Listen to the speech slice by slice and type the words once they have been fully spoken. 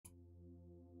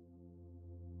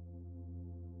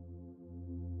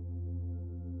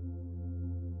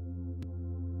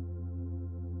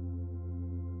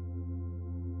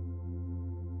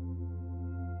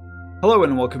Hello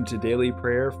and welcome to Daily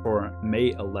Prayer for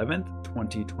May 11th,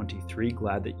 2023.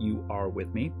 Glad that you are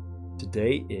with me.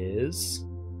 Today is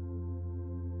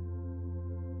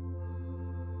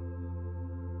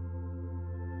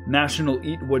National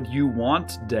Eat What You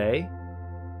Want Day,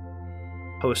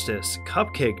 Hostess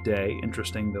Cupcake Day,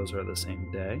 interesting those are the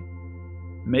same day,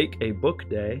 Make a Book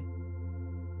Day,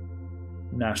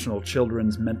 National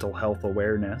Children's Mental Health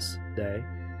Awareness Day,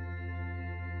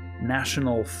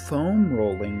 National Foam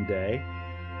Rolling Day,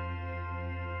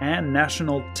 and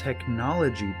National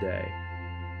Technology Day.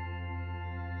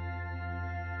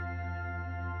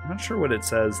 I'm not sure what it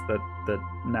says that the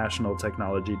National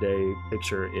Technology Day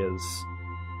picture is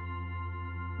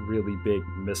really big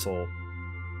missile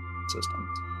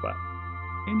systems, but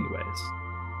anyways,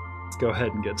 let's go ahead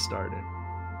and get started.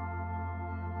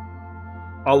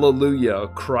 Alleluia,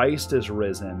 Christ is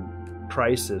risen.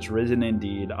 Christ is risen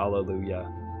indeed.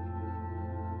 Alleluia.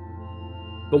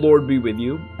 The Lord be with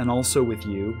you, and also with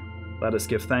you. Let us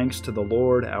give thanks to the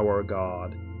Lord our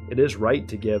God. It is right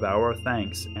to give our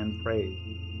thanks and praise.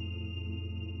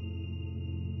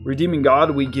 Redeeming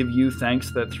God, we give you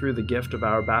thanks that through the gift of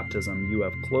our baptism you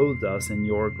have clothed us in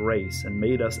your grace and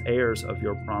made us heirs of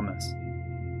your promise.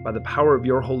 By the power of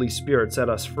your Holy Spirit, set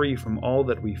us free from all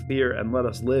that we fear and let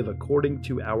us live according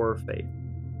to our faith.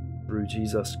 Through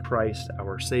Jesus Christ,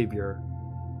 our Savior.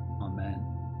 Amen.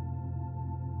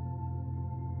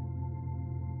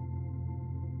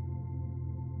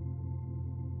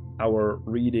 Our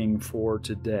reading for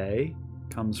today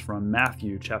comes from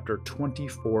Matthew chapter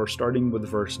 24, starting with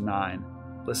verse 9.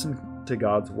 Listen to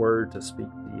God's word to speak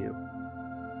to you.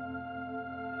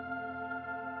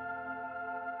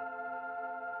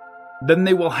 Then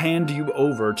they will hand you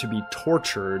over to be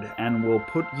tortured and will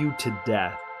put you to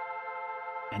death,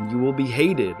 and you will be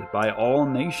hated by all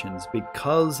nations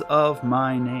because of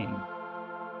my name.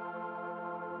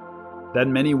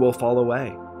 Then many will fall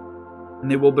away, and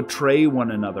they will betray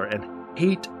one another and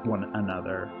hate one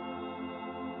another.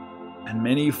 And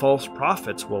many false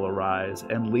prophets will arise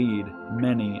and lead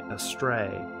many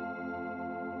astray.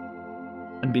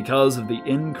 And because of the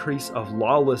increase of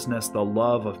lawlessness, the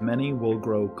love of many will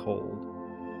grow cold.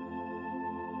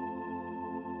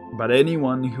 But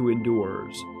anyone who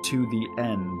endures to the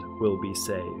end will be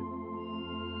saved.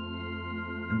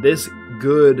 And this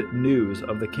good news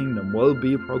of the kingdom will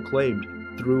be proclaimed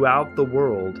throughout the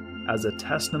world as a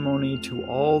testimony to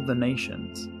all the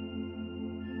nations.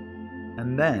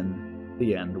 And then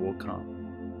the end will come.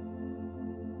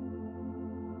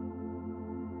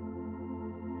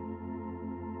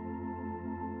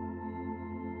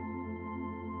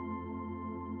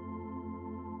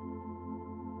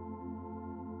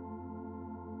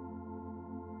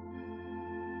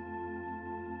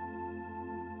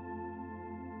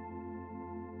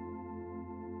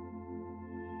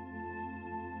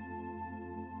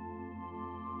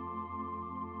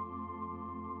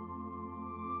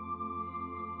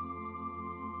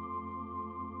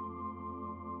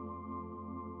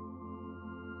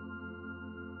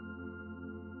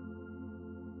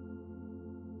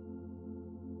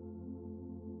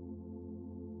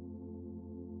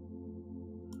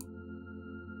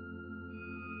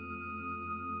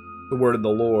 The word of the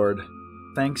Lord.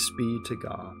 Thanks be to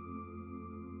God.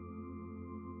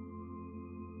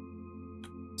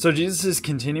 So Jesus is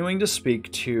continuing to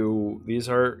speak to,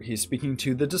 he's speaking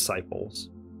to the disciples,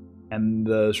 and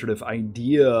the sort of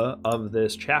idea of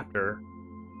this chapter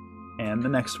and the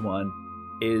next one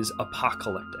is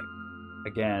apocalyptic.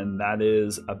 Again, that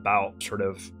is about sort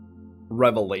of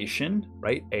revelation,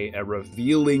 right? A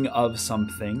revealing of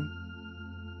something,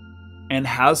 and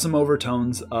has some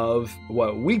overtones of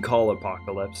what we call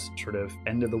apocalypse, sort of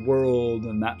end of the world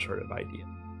and that sort of idea,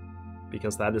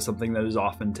 because that is something that is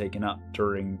often taken up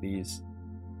during these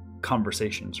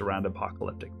conversations around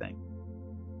apocalyptic things.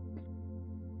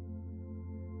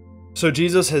 So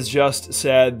Jesus has just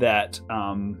said that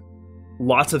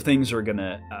lots of things are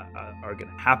gonna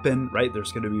happen, right?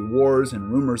 There's gonna be wars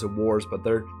and rumors of wars, but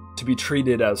they're to be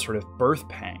treated as sort of birth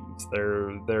pangs.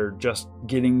 They're just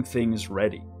getting things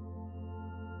ready.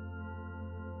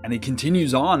 And he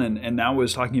continues on and now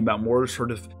is talking about more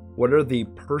sort of what are the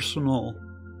personal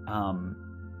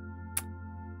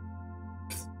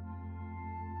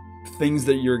things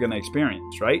that you're going to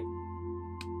experience, right?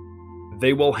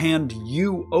 They will hand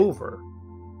you over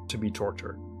to be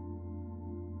tortured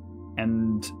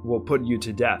and will put you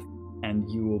to death, and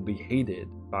you will be hated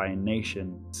by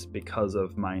nations because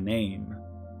of my name.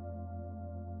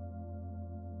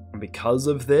 And because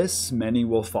of this, many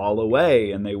will fall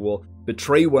away, and they will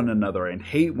betray one another and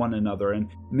hate one another, and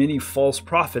many false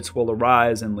prophets will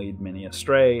arise and lead many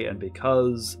astray, and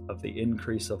because of the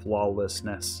increase of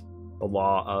lawlessness,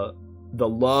 the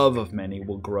love of many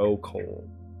will grow cold.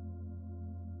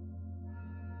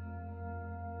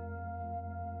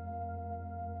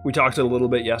 We talked a little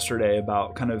bit yesterday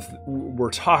about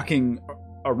we're talking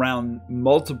around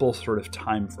multiple sort of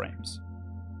time frames.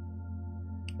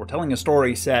 We're telling a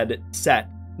story set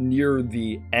near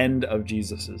the end of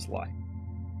Jesus's life.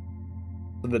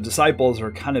 So the disciples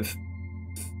are kind of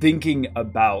thinking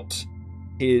about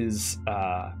his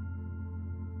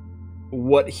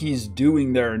what he's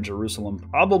doing there in Jerusalem,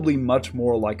 probably much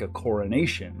more like a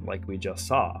coronation, like we just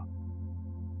saw,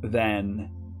 than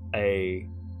a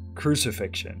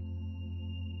crucifixion.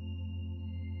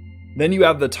 Then you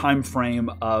have the time frame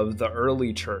of the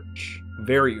early church,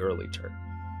 very early church,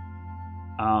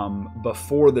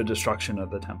 before the destruction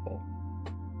of the temple.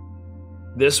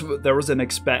 There was an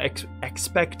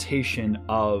expectation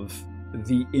of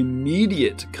the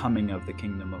immediate coming of the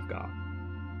kingdom of God.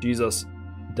 Jesus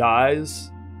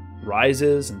dies,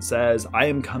 rises, and says, "I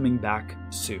am coming back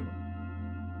soon,"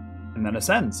 and then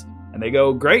ascends. And they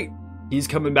go, "Great, he's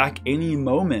coming back any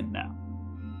moment now."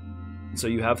 So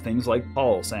you have things like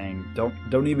Paul saying,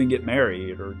 don't even get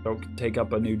married or don't take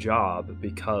up a new job,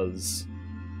 because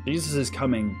Jesus is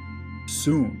coming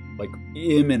soon, like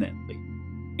imminently,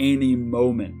 any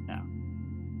moment now.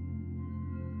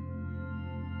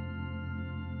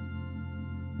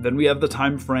 Then we have the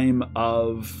time frame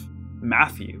of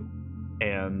Matthew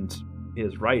and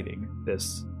his writing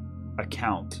this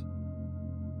account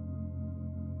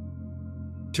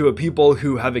to a people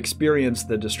who have experienced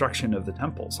the destruction of the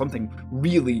temple. Something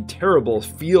really terrible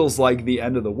feels like the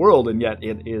end of the world, and yet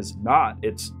it is not.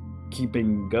 It's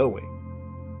keeping going.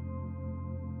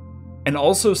 And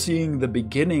also seeing the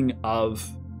beginning of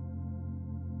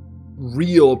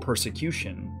real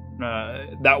persecution.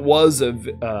 That was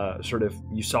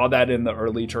you saw that in the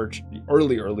early church,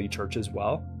 early church as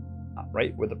well,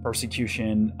 right? With the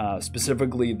persecution,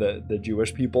 specifically the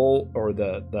Jewish people, or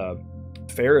the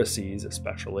Pharisees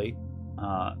especially.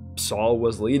 Saul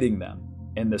was leading them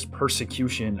in this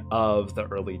persecution of the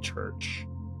early church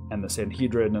and the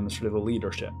Sanhedrin and the sort of the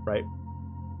leadership, right?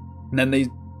 And then they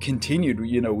continued.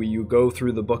 You go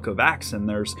through the book of Acts, and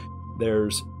there's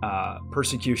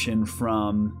persecution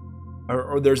from,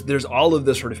 or there's all of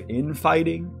this sort of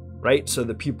infighting, right? So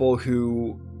the people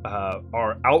who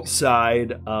are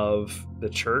outside of the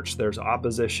church, there's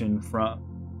opposition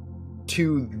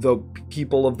to the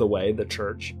people of the way, the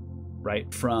church,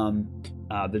 right, from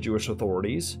the Jewish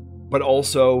authorities, but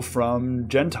also from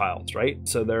Gentiles, right?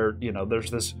 So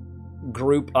there's this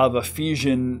group of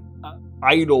Ephesian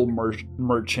idol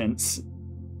merchants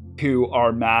who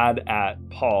are mad at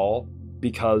Paul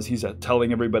because he's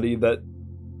telling everybody that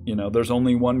there's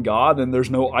only one God and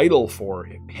there's no idol for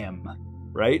him,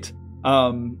 right?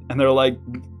 And they're like,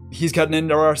 he's cutting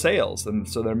into our sales, and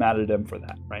so they're mad at him for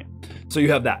that, right? So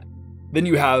you have that. Then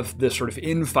you have this sort of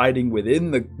infighting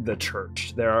within the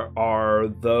church. There are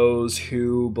those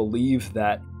who believe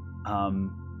that,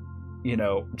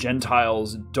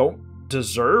 Gentiles don't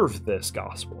deserve this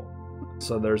gospel.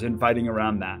 So there's infighting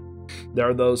around that. There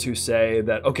are those who say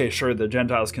that, okay, sure, the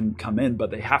Gentiles can come in,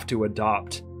 but they have to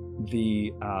adopt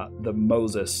the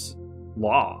Moses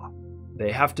law.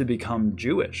 They have to become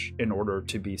Jewish in order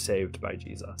to be saved by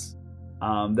Jesus.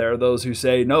 There are those who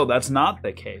say, no, that's not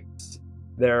the case.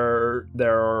 There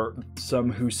are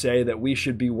some who say that we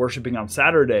should be worshiping on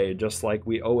Saturday, just like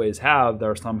we always have.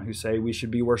 There are some who say we should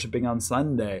be worshiping on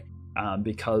Sunday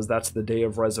because that's the day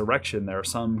of resurrection. There are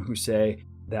some who say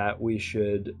that we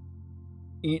should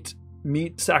eat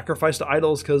meat sacrificed to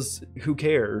idols because who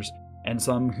cares? And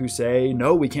some who say,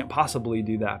 no, we can't possibly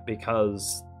do that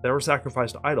because they were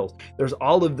sacrificed to idols. There's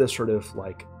all of this sort of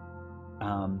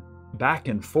back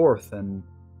and forth, and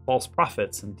false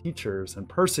prophets and teachers and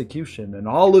persecution and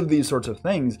all of these sorts of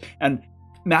things. And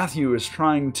Matthew is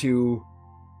trying to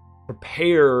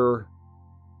prepare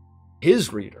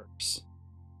his readers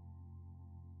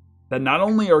that not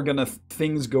only are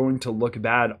things going to look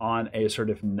bad on a sort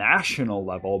of national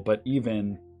level, but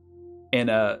even in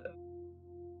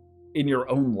your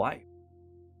own life.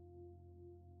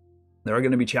 There are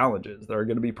going to be challenges. There are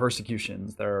going to be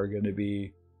persecutions. There are going to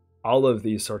be all of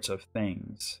these sorts of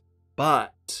things.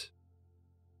 But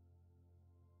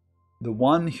the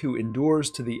one who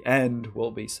endures to the end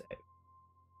will be saved.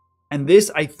 And this,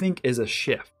 I think, is a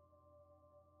shift.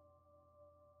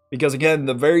 Because again,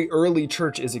 the very early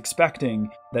church is expecting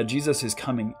that Jesus is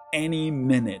coming any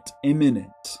minute,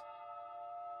 imminent.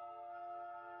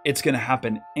 It's going to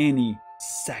happen any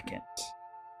second.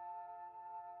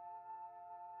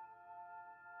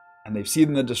 and they've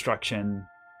seen the destruction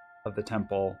of the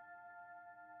temple,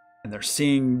 and they're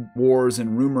seeing wars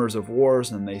and rumors of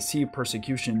wars, and they see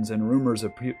persecutions and rumors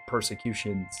of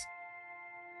persecutions.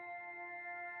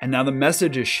 And now the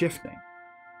message is shifting.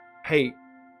 Hey,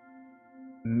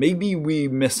 maybe we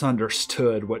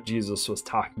misunderstood what Jesus was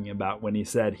talking about when he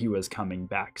said he was coming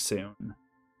back soon.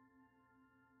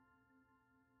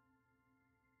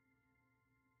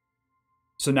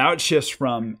 So now it shifts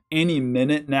from any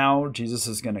minute now Jesus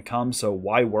is going to come, so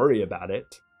why worry about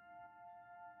it?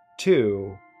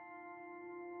 To,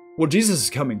 well, Jesus is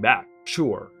coming back,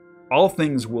 sure. All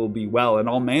things will be well, and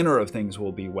all manner of things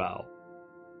will be well.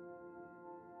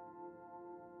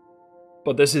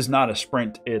 But this is not a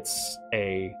sprint, it's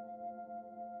a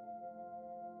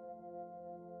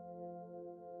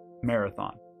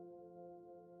marathon.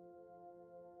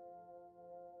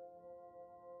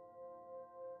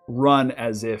 Run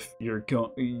as if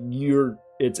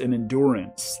it's an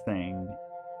endurance thing,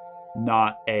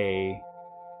 not a,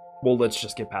 well, let's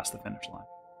just get past the finish line.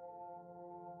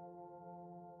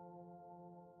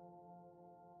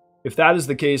 If that is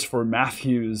the case for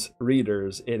Matthew's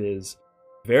readers, it is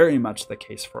very much the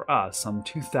case for us, some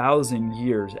 2,000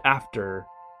 years after.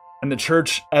 And the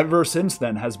church ever since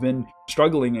then has been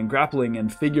struggling and grappling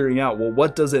and figuring out, well,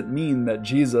 what does it mean that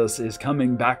Jesus is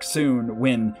coming back soon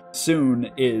when soon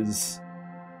is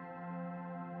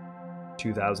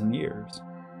 2,000 years?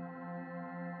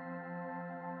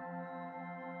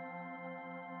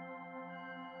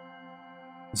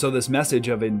 So this message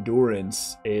of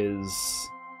endurance is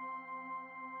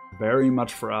very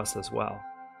much for us as well.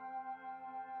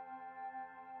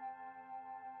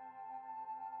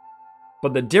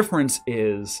 But the difference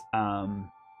is, I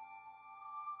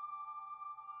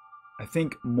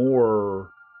think, more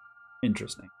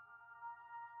interesting.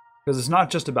 Because it's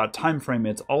not just about time frame,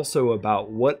 it's also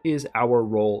about what is our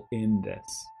role in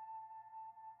this.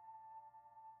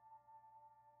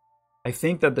 I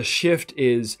think that the shift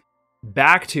is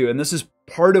back to, and this is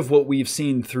part of what we've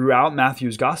seen throughout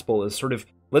Matthew's gospel, is sort of,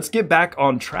 let's get back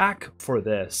on track for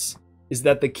this, is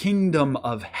that the kingdom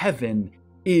of heaven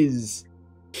is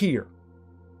here.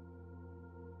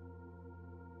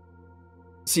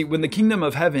 See, when the kingdom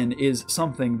of heaven is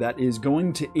something that is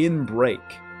going to in-break,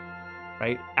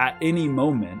 right, at any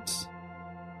moment,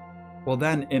 well,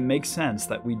 then it makes sense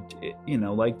that we,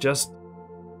 just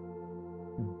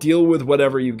deal with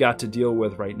whatever you've got to deal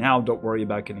with right now. Don't worry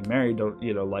about getting married.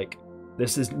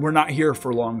 We're not here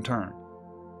for long term.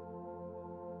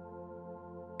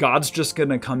 God's just going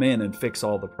to come in and fix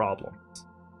all the problems.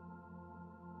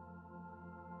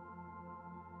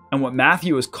 And what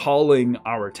Matthew is calling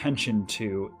our attention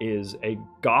to is a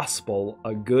gospel,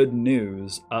 a good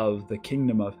news of the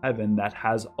kingdom of heaven that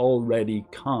has already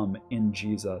come in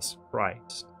Jesus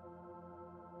Christ.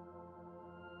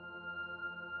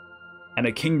 And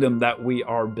a kingdom that we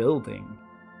are building,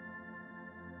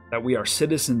 that we are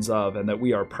citizens of, and that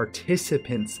we are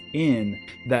participants in,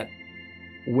 that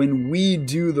when we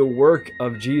do the work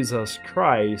of Jesus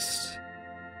Christ,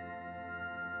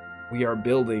 we are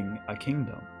building a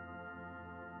kingdom.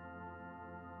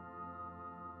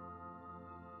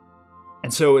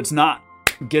 And so it's not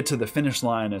get to the finish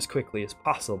line as quickly as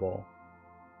possible.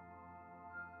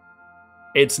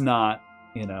 It's not,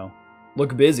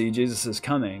 look busy, Jesus is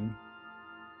coming.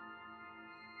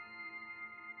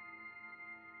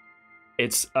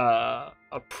 It's a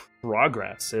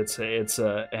progress. It's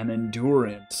an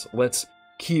endurance. Let's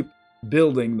keep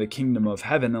building the kingdom of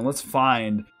heaven, and let's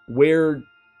find where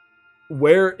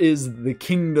is the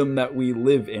kingdom that we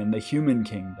live in, the human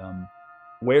kingdom.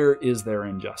 Where is there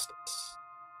injustice?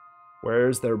 Where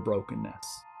is there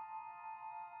brokenness?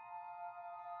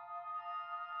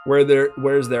 Where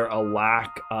is there a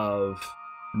lack of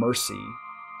mercy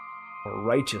or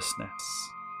righteousness?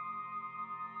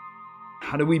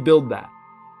 How do we build that?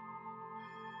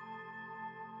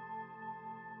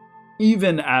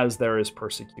 Even as there is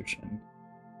persecution,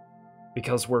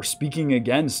 because we're speaking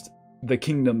against the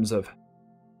kingdoms of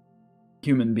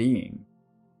human being.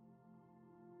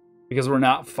 Because we're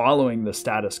not following the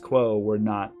status quo, we're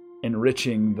not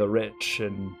enriching the rich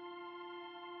and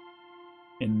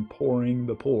pouring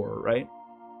the poor, right?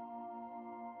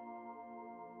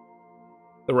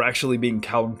 That we're actually being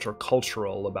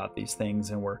countercultural about these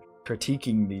things, and we're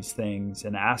critiquing these things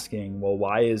and asking, well,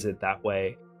 why is it that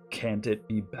way? Can't it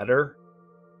be better?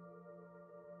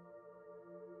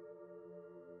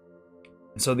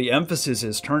 And so the emphasis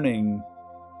is turning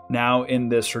now in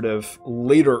this sort of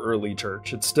later early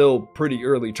church. It's still pretty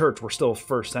early church. We're still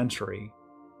first century.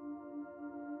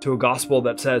 To a gospel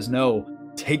that says, no,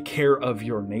 take care of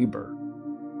your neighbor.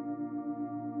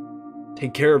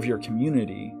 Take care of your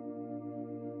community.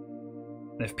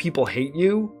 And if people hate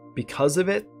you because of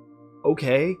it,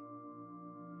 okay,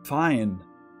 fine.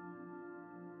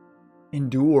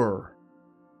 Endure.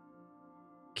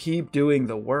 Keep doing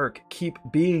the work. Keep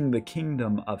being the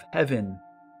kingdom of heaven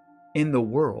in the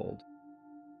world.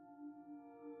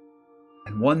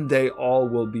 And one day all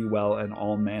will be well, and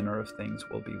all manner of things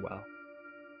will be well.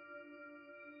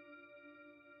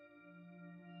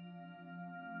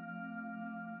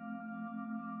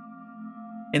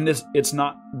 In this, it's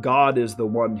not God is the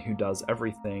one who does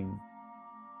everything,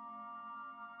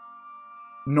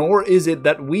 nor is it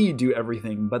that we do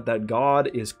everything, but that God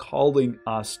is calling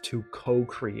us to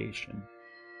co-creation,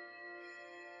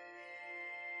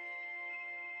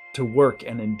 to work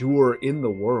and endure in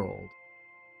the world,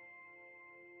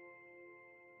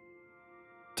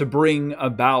 to bring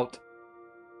about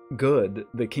good,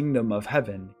 the kingdom of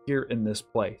heaven, here in this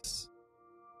place.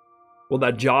 Will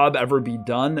that job ever be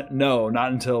done? No,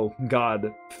 not until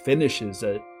God finishes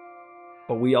it.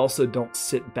 But we also don't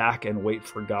sit back and wait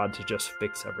for God to just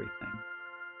fix everything.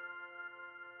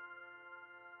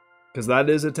 Because that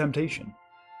is a temptation.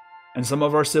 And some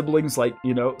of our siblings,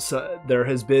 so there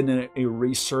has been a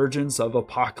resurgence of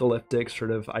apocalyptic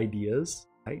sort of ideas,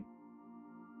 right?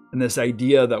 And this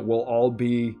idea that we'll all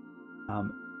be,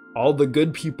 all the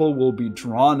good people will be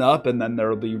drawn up, and then there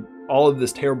will be all of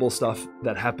this terrible stuff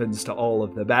that happens to all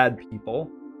of the bad people.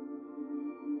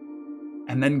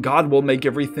 And then God will make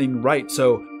everything right.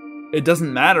 So it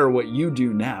doesn't matter what you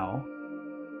do now.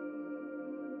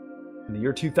 In the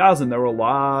year 2000, there were a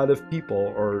lot of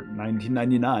people, or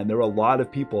 1999, there were a lot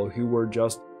of people who were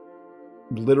just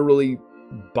literally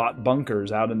bought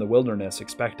bunkers out in the wilderness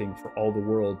expecting for all the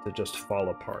world to just fall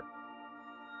apart.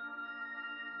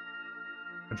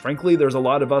 And frankly, there's a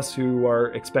lot of us who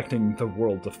are expecting the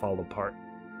world to fall apart.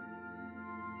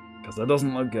 Because that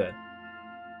doesn't look good.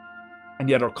 And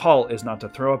yet our call is not to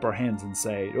throw up our hands and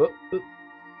say,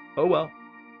 oh well.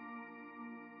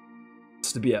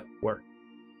 It's to be at work.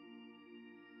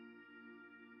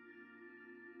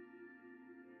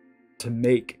 To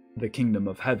make the kingdom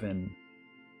of heaven,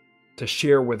 to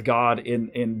share with God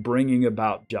in bringing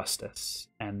about justice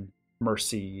and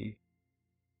mercy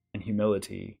and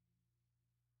humility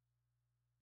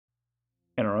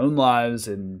in our own lives,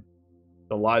 in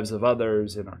the lives of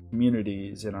others, in our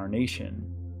communities, in our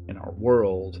nation, in our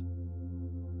world.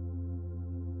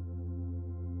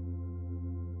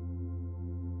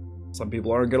 Some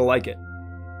people aren't going to like it.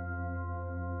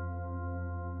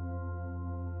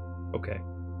 Okay.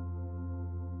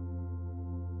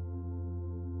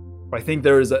 I think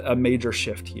there is a major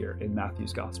shift here in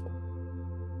Matthew's gospel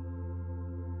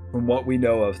from what we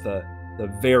know of the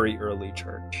very early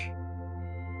church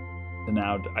to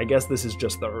now. I guess this is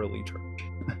just the early church.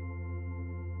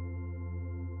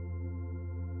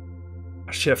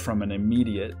 A shift from an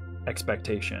immediate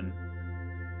expectation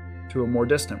to a more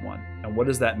distant one. And what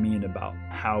does that mean about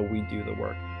how we do the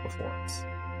work before us?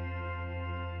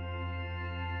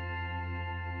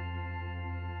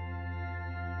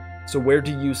 So where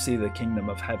do you see the kingdom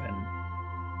of heaven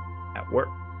at work?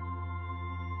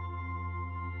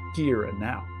 Here and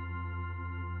now.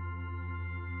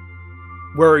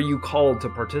 Where are you called to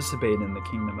participate in the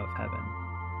kingdom of heaven?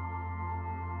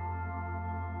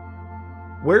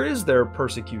 Where is there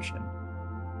persecution?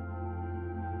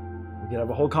 We could have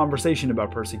a whole conversation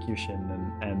about persecution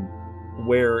and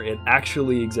where it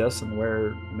actually exists and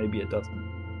where maybe it doesn't.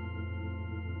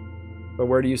 But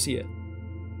where do you see it?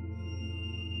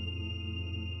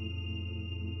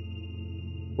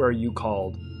 Where are you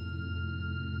called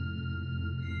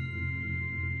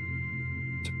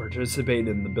to participate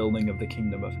in the building of the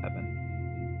kingdom of heaven?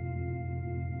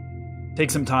 Take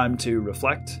some time to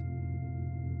reflect,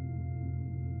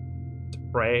 to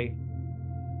pray,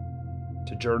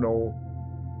 to journal,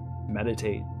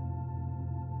 meditate,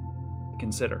 to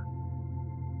consider.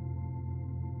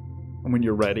 And when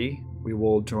you're ready, we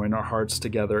will join our hearts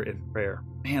together in prayer.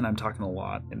 Man, I'm talking a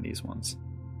lot in these ones.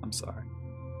 I'm sorry.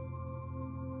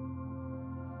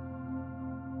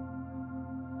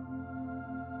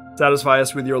 Satisfy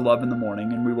us with your love in the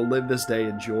morning, and we will live this day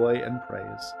in joy and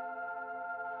praise.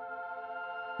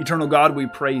 Eternal God, we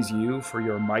praise you for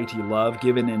your mighty love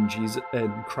given in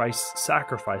Christ's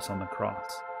sacrifice on the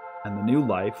cross, and the new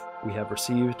life we have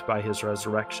received by his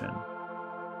resurrection.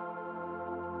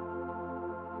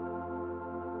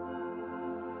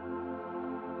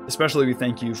 Especially we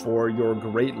thank you for your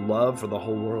great love for the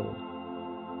whole world.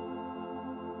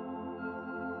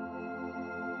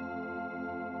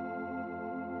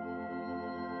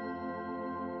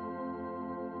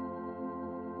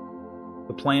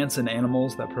 The plants and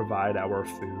animals that provide our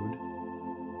food,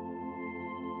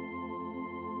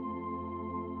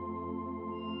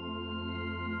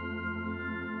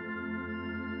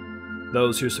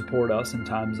 those who support us in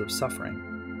times of suffering.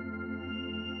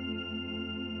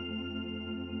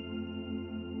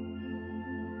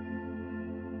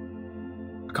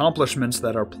 Accomplishments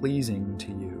that are pleasing to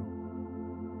you.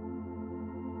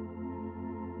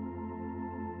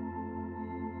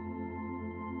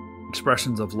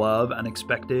 Expressions of love,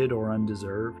 unexpected or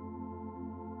undeserved.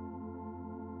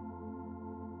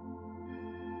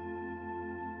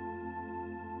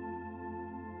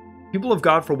 People of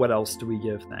God, for what else do we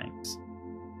give thanks?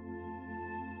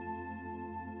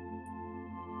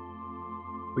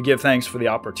 We give thanks for the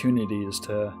opportunities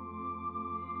to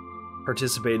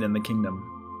participate in the kingdom.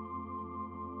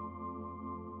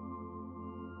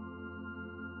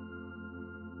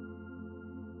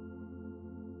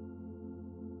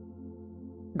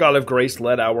 God of grace,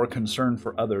 let our concern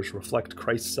for others reflect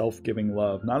Christ's self-giving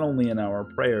love, not only in our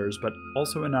prayers, but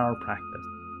also in our practice.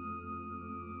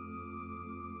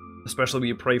 Especially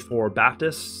we pray for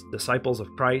Baptists, Disciples of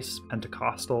Christ,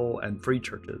 Pentecostal, and Free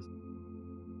churches.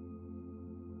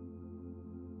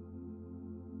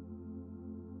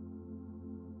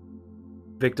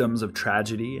 Victims of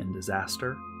tragedy and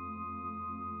disaster.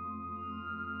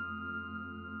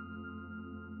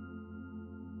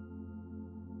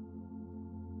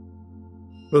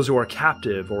 Those who are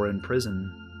captive or in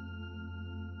prison.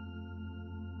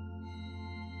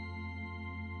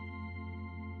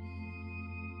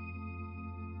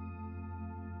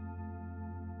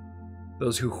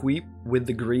 Those who weep with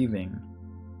the grieving.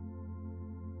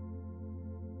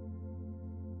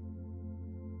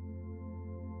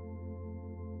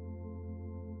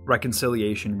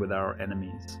 Reconciliation with our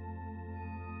enemies.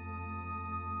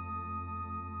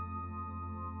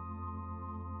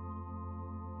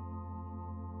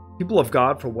 People of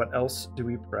God, for what else do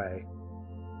we pray?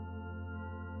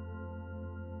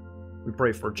 We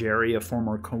pray for Jerry, a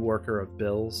former co-worker of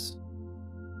Bill's.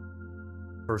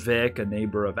 For Vic, a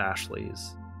neighbor of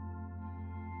Ashley's.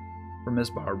 For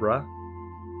Miss Barbara.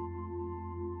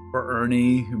 For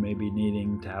Ernie, who may be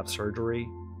needing to have surgery.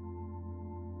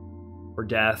 For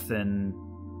Death and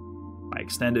my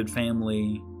extended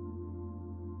family.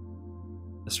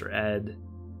 Mr. Ed.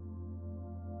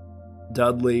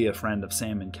 Dudley, a friend of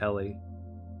Sam and Kelly.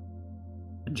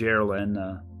 And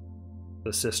Geraldine,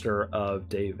 the sister of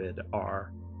David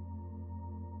R.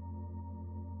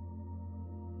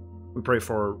 We pray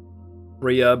for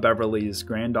Bria, Beverly's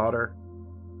granddaughter.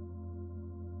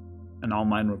 An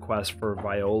online request for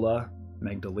Viola,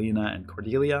 Magdalena, and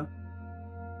Cordelia.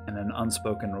 And an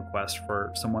unspoken request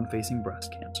for someone facing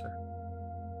breast cancer.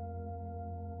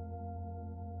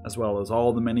 As well as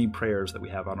all the many prayers that we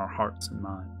have on our hearts and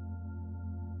minds.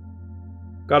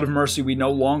 God of mercy, we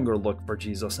no longer look for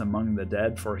Jesus among the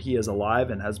dead, for he is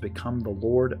alive and has become the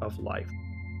Lord of life.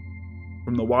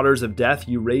 From the waters of death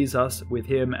you raise us with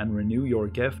him and renew your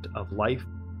gift of life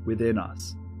within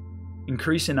us.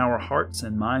 Increase in our hearts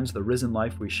and minds the risen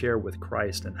life we share with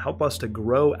Christ, and help us to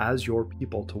grow as your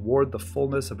people toward the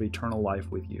fullness of eternal life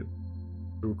with you.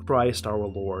 Through Christ our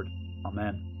Lord.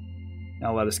 Amen.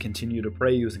 Now let us continue to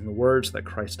pray using the words that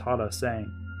Christ taught us,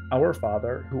 saying, Our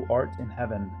Father, who art in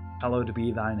heaven, hallowed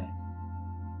be thy name.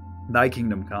 Thy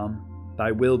kingdom come,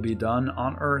 thy will be done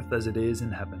on earth as it is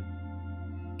in heaven.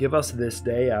 Give us this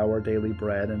day our daily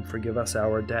bread, and forgive us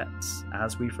our debts,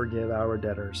 as we forgive our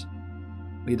debtors.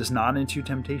 Lead us not into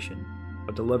temptation,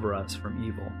 but deliver us from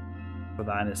evil. For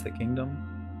thine is the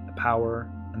kingdom, the power,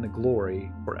 and the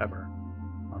glory forever.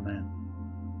 Amen.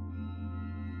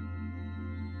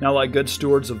 Now, like good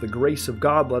stewards of the grace of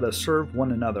God, let us serve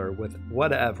one another with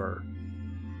whatever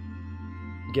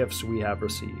gifts we have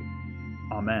received.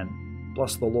 Amen.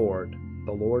 Bless the Lord.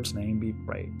 The Lord's name be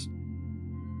praised.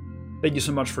 Thank you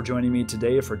so much for joining me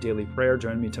today for daily prayer.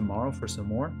 Join me tomorrow for some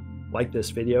more. Like this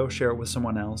video, share it with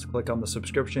someone else, click on the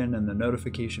subscription and the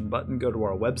notification button, go to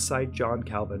our website,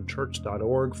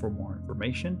 johncalvinchurch.org, for more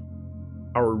information.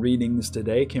 Our readings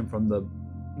today came from the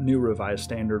New Revised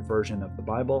Standard Version of the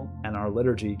Bible, and our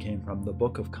liturgy came from the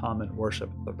Book of Common Worship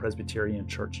of the Presbyterian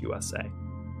Church USA.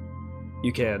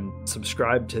 You can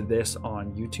subscribe to this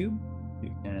on YouTube.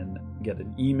 You can get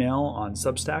an email on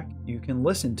Substack. You can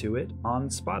listen to it on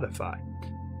Spotify.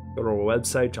 Go to our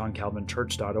website,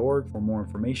 johncalvinchurch.org, for more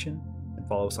information, and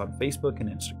follow us on Facebook and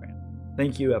Instagram.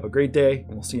 Thank you. Have a great day,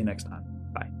 and we'll see you next time.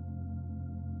 Bye.